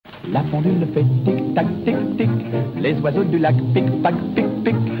La pendule fait tic-tac, tic-tic. Les oiseaux du lac pic-pac,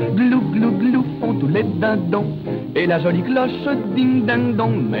 pic-pic. Glou, glou, glou font tous les dindons. Et la jolie cloche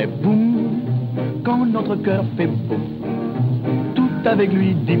ding-ding-dong. Mais boum, quand notre cœur fait boum, tout avec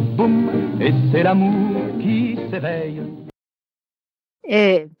lui dit boum. Et c'est l'amour qui s'éveille.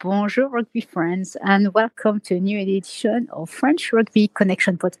 Hey, bonjour rugby friends and welcome to a new edition of French Rugby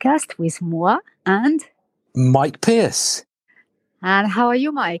Connection podcast with moi and Mike Pierce. And how are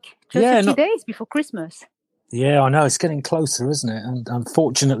you, Mike? Just a few days before Christmas. Yeah, I know. It's getting closer, isn't it? And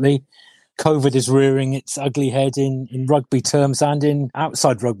unfortunately, COVID is rearing its ugly head in rugby terms and in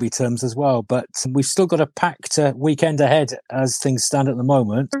outside rugby terms as well. But we've still got a packed weekend ahead as things stand at the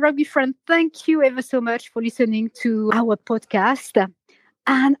moment. Rugby friend, thank you ever so much for listening to our podcast.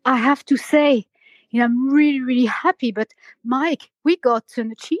 And I have to say, I'm really, really happy. But Mike, we got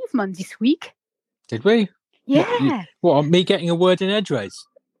an achievement this week. Did we? Yeah. What, me getting a word in edgeways?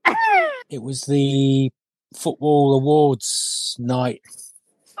 It was the football awards night.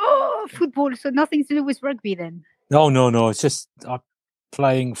 Oh, football. So nothing to do with rugby then? No. It's just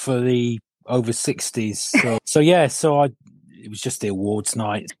playing for the over 60s. It was just the awards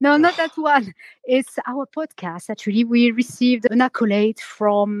night. No, not that one. It's our podcast. Actually, we received an accolade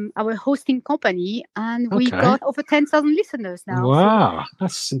from our hosting company and we got over 10,000 listeners now. Wow,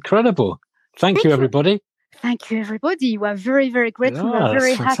 that's incredible. Thank you, everybody. Thank you, everybody. We are very, very grateful. We are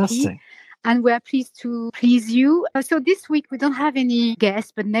very happy. And we are pleased to please you. So this week, we don't have any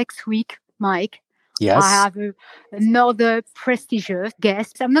guests, but next week, Mike, yes, I have another prestigious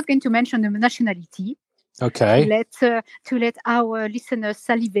guest. I'm not going to mention the nationality. Okay. To let our listeners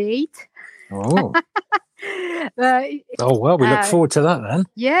salivate. Oh. We look forward to that then.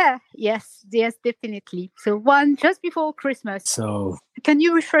 Yes, definitely. So one just before Christmas. So can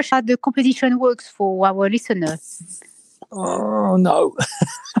you refresh how the competition works for our listeners? Oh no.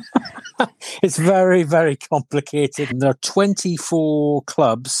 It's very, very complicated. There are 24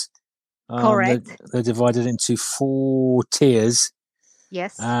 clubs. Correct. They're divided into 4 tiers.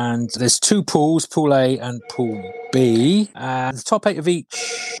 Yes. And there's 2 pools, Pool A and Pool B. And the top 8 of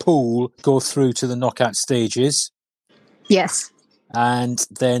each pool go through to the knockout stages. Yes. And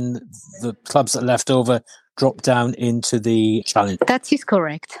then the clubs that are left over drop down into the challenge. That is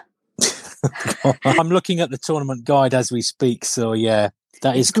correct. I'm looking at the tournament guide as we speak. So, yeah,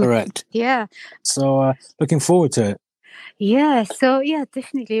 that is correct. Yeah. So, looking forward to it. Yeah,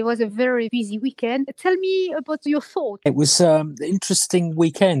 definitely. It was a very busy weekend. Tell me about your thoughts. It was an interesting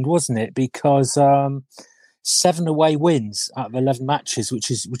weekend, wasn't it? Because 7 away wins out of 11 matches, which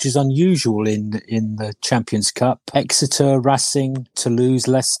is unusual in the Champions Cup. Exeter, Racing, Toulouse,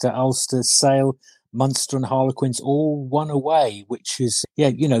 Leicester, Ulster, Sale, Munster and Harlequins all won away, which is,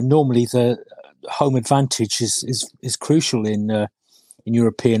 normally the home advantage is crucial in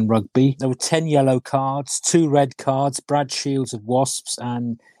European rugby. There were 10 yellow cards, 2 red cards, Brad Shields of Wasps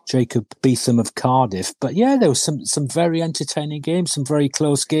and Jacob Beetham of Cardiff. But yeah, there was some very entertaining games, some very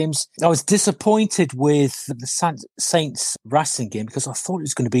close games. I was disappointed with the Saints Racing game because I thought it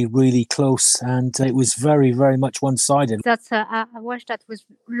was going to be really close and it was very, very much one-sided. I watched that with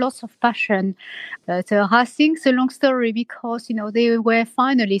lots of passion. Racing, it's a long story because, they were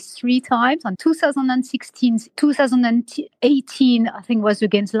finalists 3 times. On 2016, 2018, I think was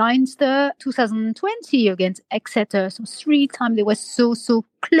against Leinster, 2020 against Exeter. So 3 times they were so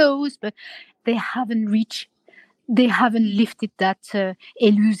close, but they haven't lifted that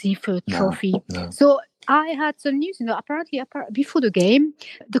elusive trophy. No. So I had some news, apparently before the game,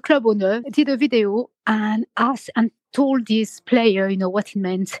 the club owner did a video and asked and told this player, what it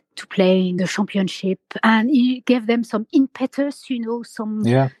meant to play in the championship. And he gave them some impetus,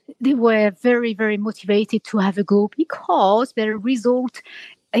 they were very, very motivated to have a go because their result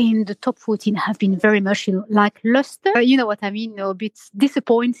in the top 14 have been very much like luster. You know what I mean? A bit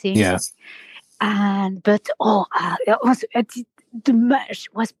disappointing. Yeah. The match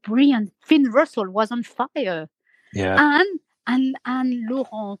was brilliant. Finn Russell was on fire. Yeah. And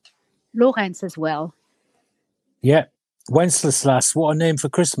Lawrence as well. Yeah. Wenceslas, what a name for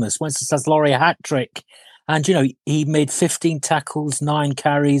Christmas. Wenceslas Laurie hat-trick. And, he made 15 tackles, 9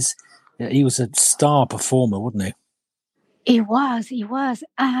 carries. He was a star performer, wasn't he? It was. It was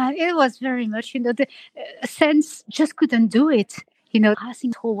very much, the Saints just couldn't do it.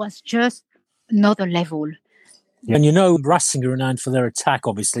 Racing was just another level. Yeah. And Racing are renowned for their attack,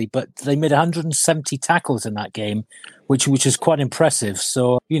 obviously, but they made 170 tackles in that game, which is quite impressive.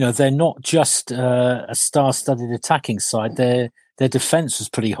 So, they're not just a star-studded attacking side. Their defence was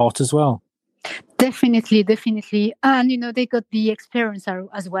pretty hot as well. Definitely. And, they got the experience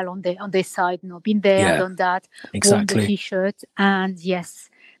as well on their side, been there, done that, exactly. won the T-shirt. And yes,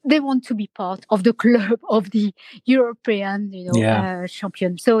 they want to be part of the club of the European,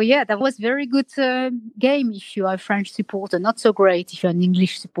 champion. So that was very good game if you are a French supporter. Not so great if you're an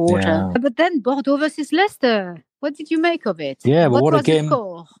English supporter. Yeah. But then Bordeaux versus Leicester. What did you make of it? Yeah, well, what a was game. The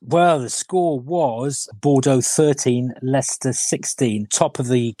score? Well, the score was Bordeaux 13, Leicester 16. Top of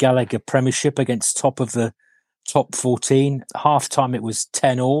the Gallagher Premiership against top of the top 14. Half-time it was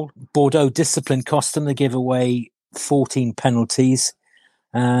 10-all. Bordeaux discipline cost them. They gave away 14 penalties.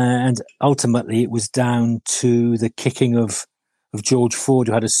 And ultimately, it was down to the kicking of George Ford,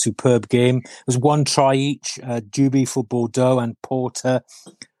 who had a superb game. It was one try each, Duby for Bordeaux and Porter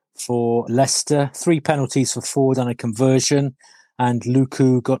for Leicester. 3 penalties for Ford and a conversion. And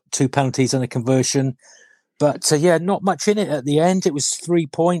Luku got 2 penalties and a conversion. But, not much in it at the end. It was 3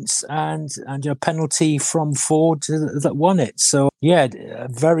 points and a penalty from Ford that won it. So, a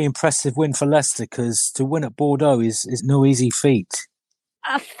very impressive win for Leicester, because to win at Bordeaux is no easy feat.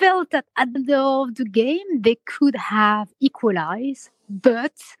 I felt that at the end of the game, they could have equalized,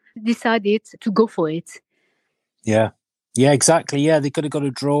 but decided to go for it. Yeah, exactly. Yeah, they could have got a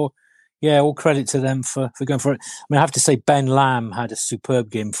draw. Yeah, all credit to them for going for it. I mean, I have to say Ben Lamb had a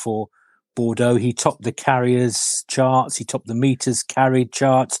superb game for Bordeaux. He topped the carriers charts, he topped the meters carried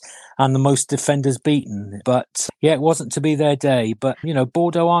charts, and the most defenders beaten. But it wasn't to be their day. But,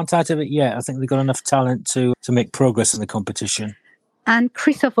 Bordeaux aren't out of it yet. I think they've got enough talent to make progress in the competition. And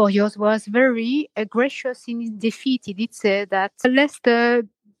Christopher Rios was very gracious in his defeat. He did say that Leicester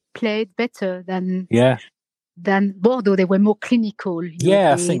played better than Bordeaux. They were more clinical.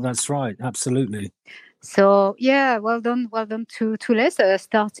 I think that's right. Absolutely. So, well done to Leicester,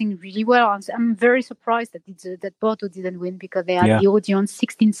 starting really well. I'm very surprised that Bordeaux didn't win, because they had the audience,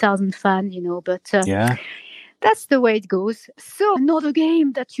 16,000 fans, but that's the way it goes. So, another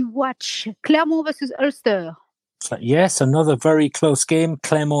game that you watch, Clermont versus Ulster. Yes, another very close game.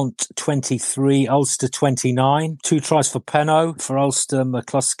 Clermont 23, Ulster 29. 2 tries for Penaud. For Ulster,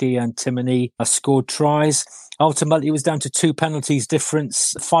 McCluskey and Timoney scored tries. Ultimately, it was down to 2 penalties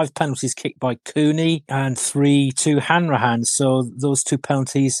difference. 5 penalties kicked by Cooney and 3 to Hanrahan. So those 2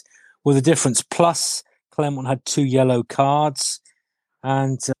 penalties were the difference. Plus, Clermont had 2 yellow cards.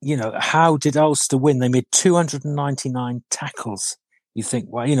 And, how did Ulster win? They made 299 tackles. You think,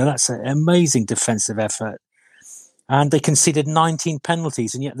 that's an amazing defensive effort. And they conceded 19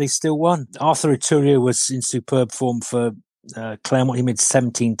 penalties, and yet they still won. Arthur Ituria was in superb form for Clermont. He made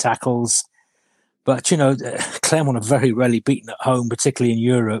 17 tackles. But, Clermont are very rarely beaten at home, particularly in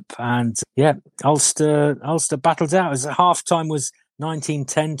Europe. And, Ulster battled out. As half-time was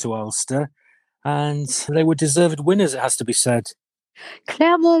 19-10 to Ulster. And they were deserved winners, it has to be said.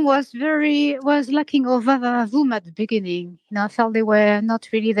 Clermont was lacking of vavavoom at the beginning. I felt they were not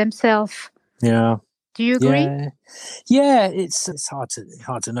really themselves. Yeah. Do you agree? Yeah, it's hard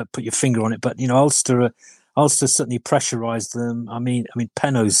to not put your finger on it, but Ulster certainly pressurised them. I mean,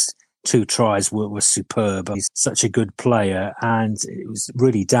 Penaud's 2 tries were superb. He's such a good player, and it was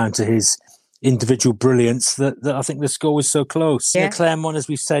really down to his individual brilliance that I think the score was so close. Yeah. Clermont, as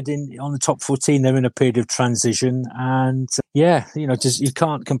we've said, on the top 14, they're in a period of transition, and you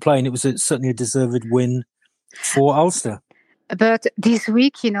can't complain. It was certainly a deserved win for Ulster. But this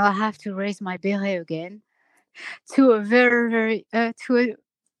week, I have to raise my beret again to a very, very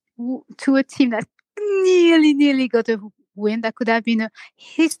to a team that nearly got a win. That could have been a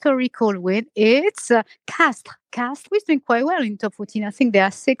historical win. It's Castres. Castres is doing quite well in top 14. I think they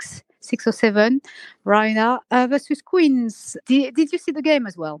are 6 or 7 right now versus Queens. Did you see the game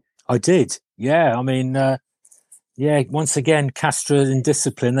as well? I did. Yeah, I mean. Once again, Castres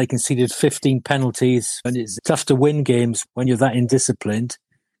indisciplined. They conceded 15 penalties, and it's tough to win games when you're that indisciplined.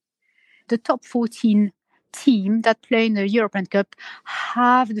 The top 14 team that play in the European Cup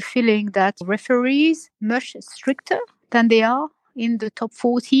have the feeling that referees much stricter than they are in the top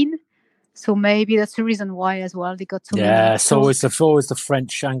 14. So maybe that's the reason why as well they got so many. Yeah, it's always the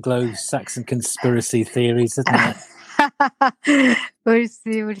French Anglo-Saxon conspiracy theories, isn't it? We'll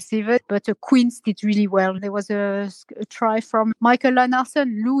see. But Queens did really well. There was a try from Michael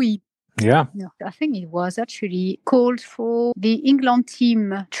Lanarsson, Louis. Yeah. No, I think it was actually called for the England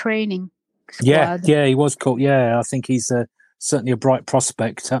team training squad. Yeah, he was called. Yeah, I think he's certainly a bright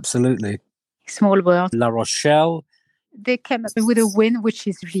prospect. Absolutely. Small world. La Rochelle. They came up with a win, which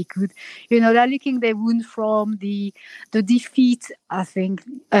is really good. They're licking their wound from the defeat, I think,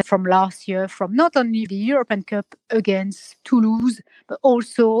 from last year, from not only the European Cup against Toulouse, but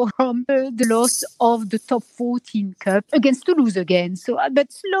also from the loss of the top 14 Cup against Toulouse again. So,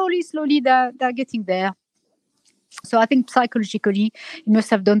 but slowly, they're getting there. So I think psychologically, it must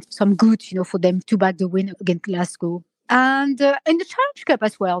have done some good, for them to back the win against Glasgow. And in the Challenge Cup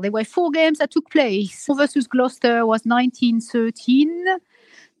as well, there were 4 games that took place. Versus Gloucester was 1913.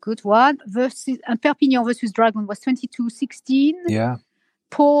 Good one. And Perpignan versus Dragon was 22-16. Yeah.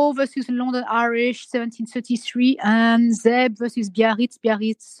 Pau versus London Irish, 1733. And Zeb versus Biarritz.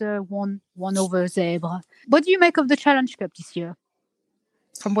 Biarritz won over Zebre. What do you make of the Challenge Cup this year,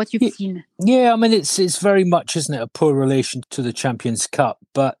 from what you've seen? Yeah, I mean, it's very much, isn't it, a poor relation to the Champions Cup.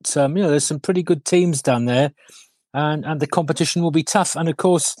 But, there's some pretty good teams down there. And the competition will be tough. And, of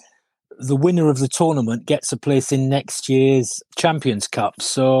course, the winner of the tournament gets a place in next year's Champions Cup.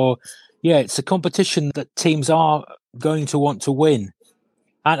 So, yeah, it's a competition that teams are going to want to win.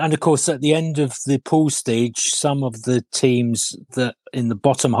 And of course, at the end of the pool stage, some of the teams that in the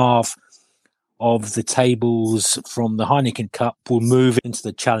bottom half of the tables from the Heineken Cup will move into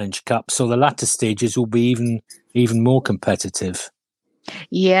the Challenge Cup. So the latter stages will be even more competitive.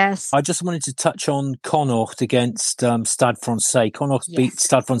 Yes. I just wanted to touch on Connacht against Stade Francais. Connacht beat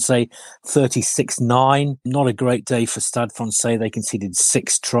Stade Francais 36-9. Not a great day for Stade Francais. They conceded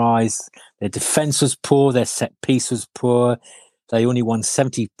 6 tries. Their defence was poor. Their set piece was poor. They only won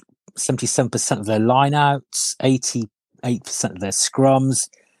 77% of their line-outs, 88% of their scrums.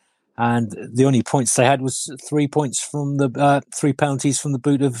 And the only points they had was 3 points from 3 penalties from the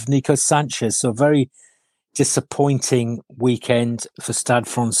boot of Nico Sanchez. So very disappointing weekend for Stade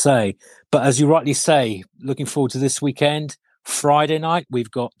Francais. But as you rightly say, looking forward to this weekend. Friday night,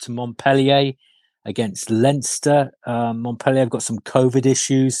 we've got Montpellier against Leinster. Montpellier have got some COVID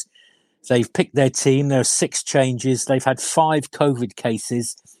issues. They've picked their team. There are 6 changes. They've had 5 COVID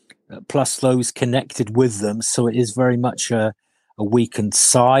cases, plus those connected with them. So it is very much a weakened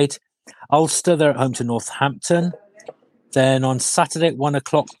side. Ulster, they're at home to Northampton. Then on Saturday at 1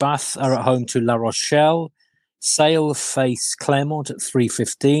 o'clock, Bath are at home to La Rochelle. Sale face Clermont at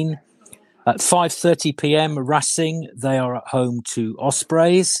 3:15. At 5:30 p.m, Racing, they are at home to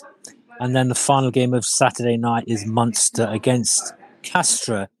Ospreys. And then the final game of Saturday night is Munster against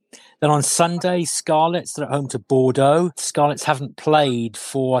Castres. Then on Sunday, Scarlets, they're at home to Bordeaux. Scarlets haven't played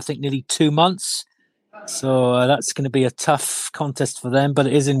for, I think, nearly 2 months. So that's going to be a tough contest for them, but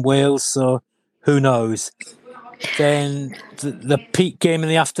it is in Wales, so who knows? Then the peak game in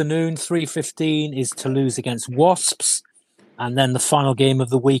the afternoon, 3:15, is Toulouse against Wasps. And then the final game of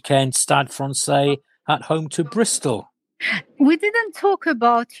the weekend, Stade Francais at home to Bristol. We didn't talk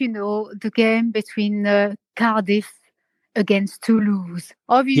about, the game between Cardiff against Toulouse.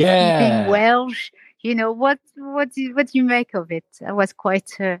 Obviously, being Welsh, what do you make of it? That was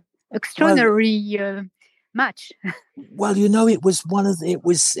quite extraordinary match. Well, it was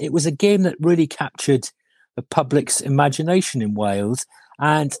it was a game that really captured the public's imagination in Wales.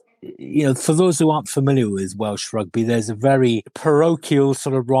 And, for those who aren't familiar with Welsh rugby, there's a very parochial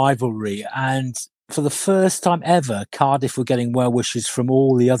sort of rivalry. And for the first time ever, Cardiff were getting well wishes from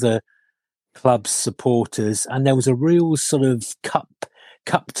all the other club's supporters. And there was a real sort of cup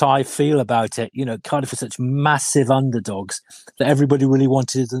tie feel about it. Cardiff were such massive underdogs that everybody really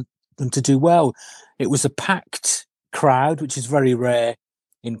wanted them to do well. It was a packed crowd, which is very rare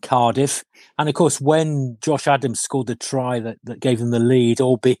in Cardiff. And of course, when Josh Adams scored the try that gave them the lead,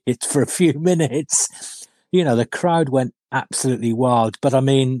 albeit for a few minutes, the crowd went absolutely wild. But I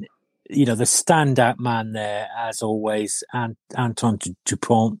mean, the standout man there, as always, and Antoine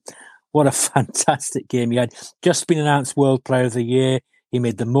Dupont, what a fantastic game he had. Just been announced World Player of the Year. He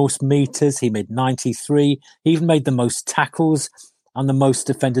made the most meters. He made 93. He even made the most tackles and the most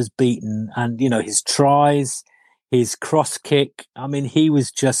defenders beaten. And, his tries, his cross kick. I mean, he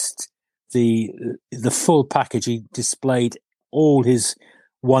was just the full package. He displayed all his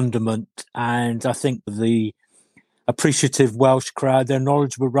wonderment. And I think the appreciative Welsh crowd, their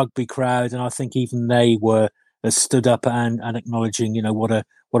knowledgeable rugby crowd, and I think even they were stood up and acknowledging, what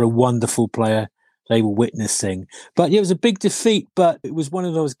a wonderful player they were witnessing. But it was a big defeat, but it was one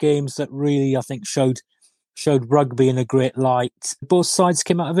of those games that really, I think, showed rugby in a great light. Both sides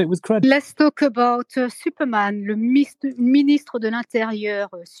came out of it with credit. Let's talk about Superman, le ministre de l'Intérieur,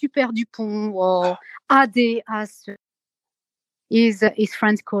 Super Dupont, or AD, as his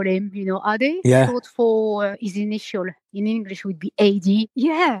friends call him. AD, short for his initial. In English would be AD.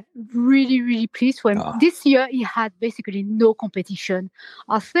 Yeah, really, really pleased for him. This year, he had basically no competition.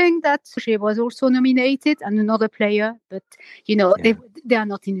 I think that she was also nominated and another player, but, they are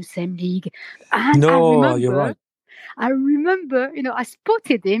not in the same league. And you're right. I remember, I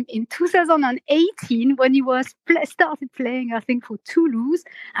spotted him in 2018 when he was started playing, I think, for Toulouse.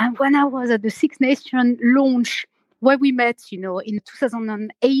 And when I was at the Six Nations launch, where we met, in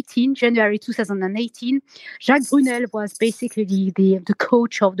 2018, January 2018, Jacques Brunel was basically the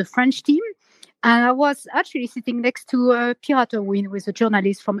coach of the French team. And I was actually sitting next to Pierre Win, who is a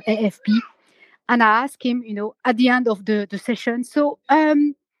journalist from AFP. And I asked him, at the end of the session, so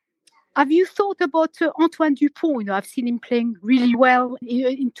have you thought about Antoine Dupont? I've seen him playing really well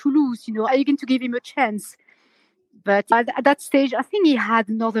in Toulouse. Are you going to give him a chance? But at that stage, I think he had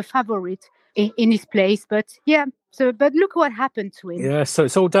another favorite in his place. But yeah, but look what happened to him. Yeah, so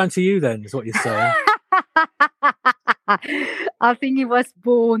it's all down to you then, is what you're saying. I think he was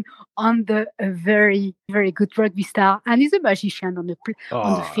born under a very, very good rugby star, and he's a magician on the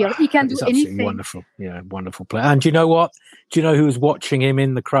field. He can do anything. Wonderful, yeah, wonderful player. And do you know what? Do you know who was watching him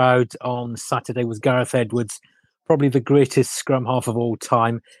in the crowd on Saturday? Was Gareth Edwards, probably the greatest scrum half of all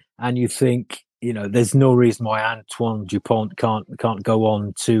time. And you think, there's no reason why Antoine Dupont can't go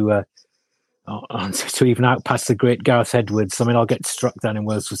on to even outpass the great Gareth Edwards. I mean, I'll get struck down in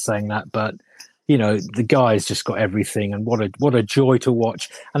Wales for saying that, but. The guy's just got everything, and what a joy to watch,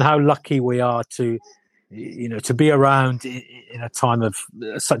 and how lucky we are to be around in a time of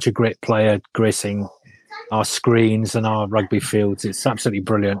such a great player gracing our screens and our rugby fields. It's absolutely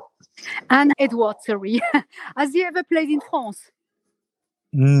brilliant. And Edward, sorry, has he ever played in France?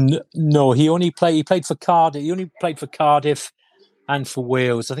 No, he played for Cardiff. He only played for Cardiff and for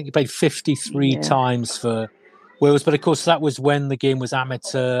Wales. I think he played 53 times for Wales, but of course that was when the game was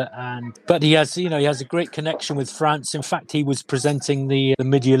amateur. But he has a great connection with France. In fact, he was presenting the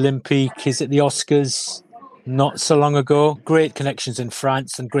Midi Olympique, is it the Oscars, not so long ago. Great connections in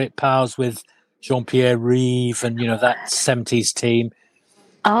France and great pals with Jean-Pierre Rive and that 70s team.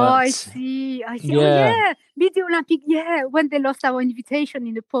 I see. Yeah. Oh, yeah. Midi Olympique, yeah. When they lost our invitation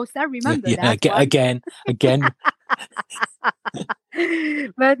in the post, I remember that. Again.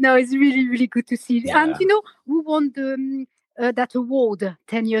 But no, it's really, really good to see. Yeah. And who won that award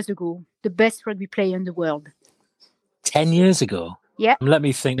 10 years ago? The best rugby player in the world. 10 years ago? Yeah. Let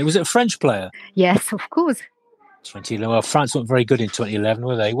me think. Was it a French player? Yes, of course. 2011. Well, France weren't very good in 2011,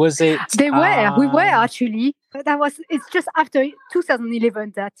 were they? Was it? They were. We were actually. But it's just after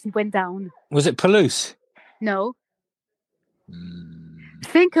 2011 that it went down. Was it Palouse? No.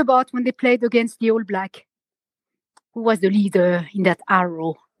 Think about when they played against the All Black. Who was the leader in that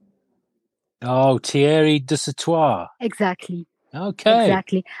arrow? Oh, Thierry Dusautoir. Exactly. Okay.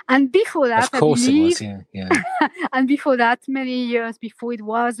 Exactly. And before that, of course it was, yeah. And before that, many years before, it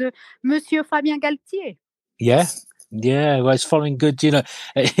was Monsieur Fabien Galtier. Yeah. Well, it's following good.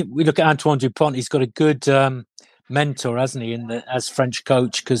 We look at Antoine Dupont. He's got a good mentor, hasn't he, as French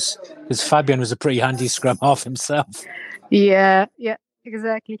coach? Because Fabien was a pretty handy scrum half himself. Yeah.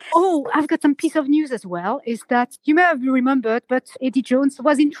 Exactly. Oh, I've got some piece of news as well, is that you may have remembered, but Eddie Jones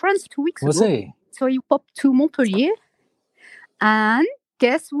was in France 2 weeks ago. Was he? So he popped to Montpellier. And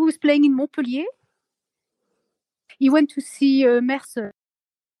guess who's playing in Montpellier? He went to see Mercer.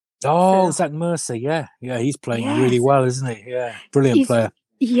 Oh, Zach Mercer, yeah. Yeah, he's playing really well, isn't he? Yeah, brilliant player.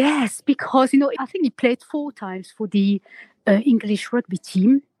 Yes, because, I think he played 4 times for the English rugby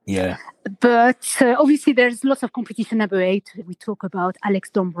team. Yeah. But obviously there's lots of competition number 8. We talk about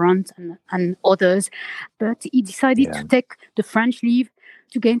Alex Dombrandt and others. But he decided to take the French leave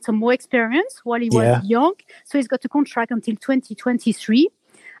to gain some more experience while he was young. So he's got a contract until 2023.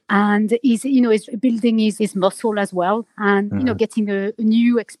 And he's building his muscle as well and, getting a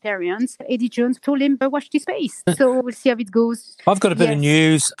new experience. Eddie Jones told him, watch this space. So we'll see how it goes. I've got a bit of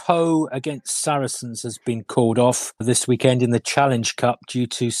news. Pau against Saracens has been called off this weekend in the Challenge Cup due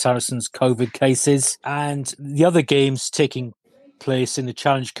to Saracens' COVID cases. And the other games taking place in the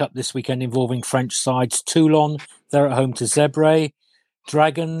Challenge Cup this weekend involving French sides. Toulon, they're at home to Zebre.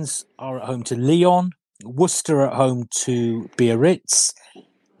 Dragons are at home to Lyon. Worcester at home to Biarritz.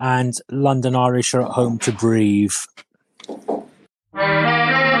 And London Irish are at home to Brive.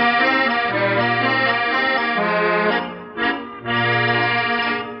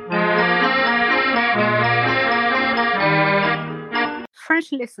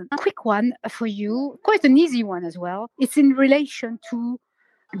 French lesson. A quick one for you, quite an easy one as well. It's in relation to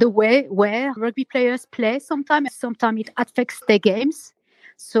the way where rugby players play. Sometimes it affects their games.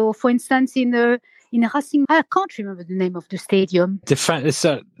 So, for instance, in Racing, I can't remember the name of the stadium. It's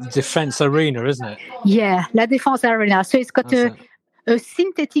a Defense Arena, isn't it? Yeah, La Défense Arena. So it's got a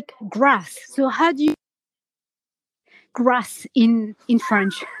synthetic grass. So how do you grass in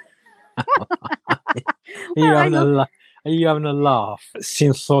French? Are you having a laugh?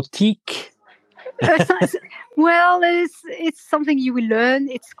 Synthetique. Well, it's something you will learn.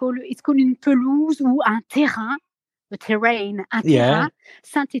 It's called une pelouse ou un terrain. The terrain, un terrain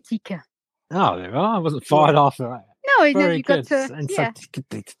synthétique. Oh, there are. I wasn't fired off of that. No, very you good.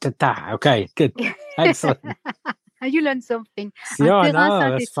 got Okay, good. Excellent. And you learned something. Yeah, I Un terrain know.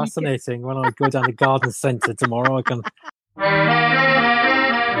 That's synthétique. fascinating. When I go down the garden centre tomorrow, I can.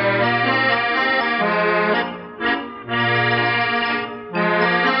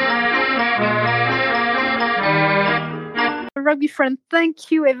 Rugby friend, thank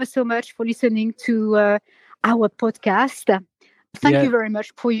you ever so much for listening to our podcast. Thank you very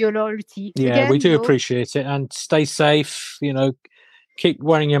much for your loyalty. Yeah, Again, we do appreciate it, and stay safe. Keep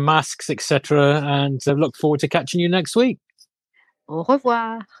wearing your masks, etc. And look forward to catching you next week. Au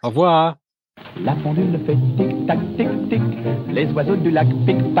revoir. Au revoir. La pendule fait tic-tac, tic-tic. Les oiseaux du lac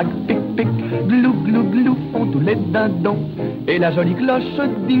pic-pac, pic-pic. Glou, glou, glou font tous les dindons. Et la jolie cloche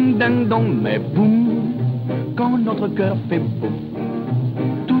ding-ding-dong. Mais boum, quand notre cœur fait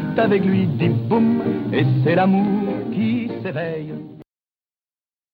boum, tout avec lui dit boum. Et c'est l'amour qui s'éveille.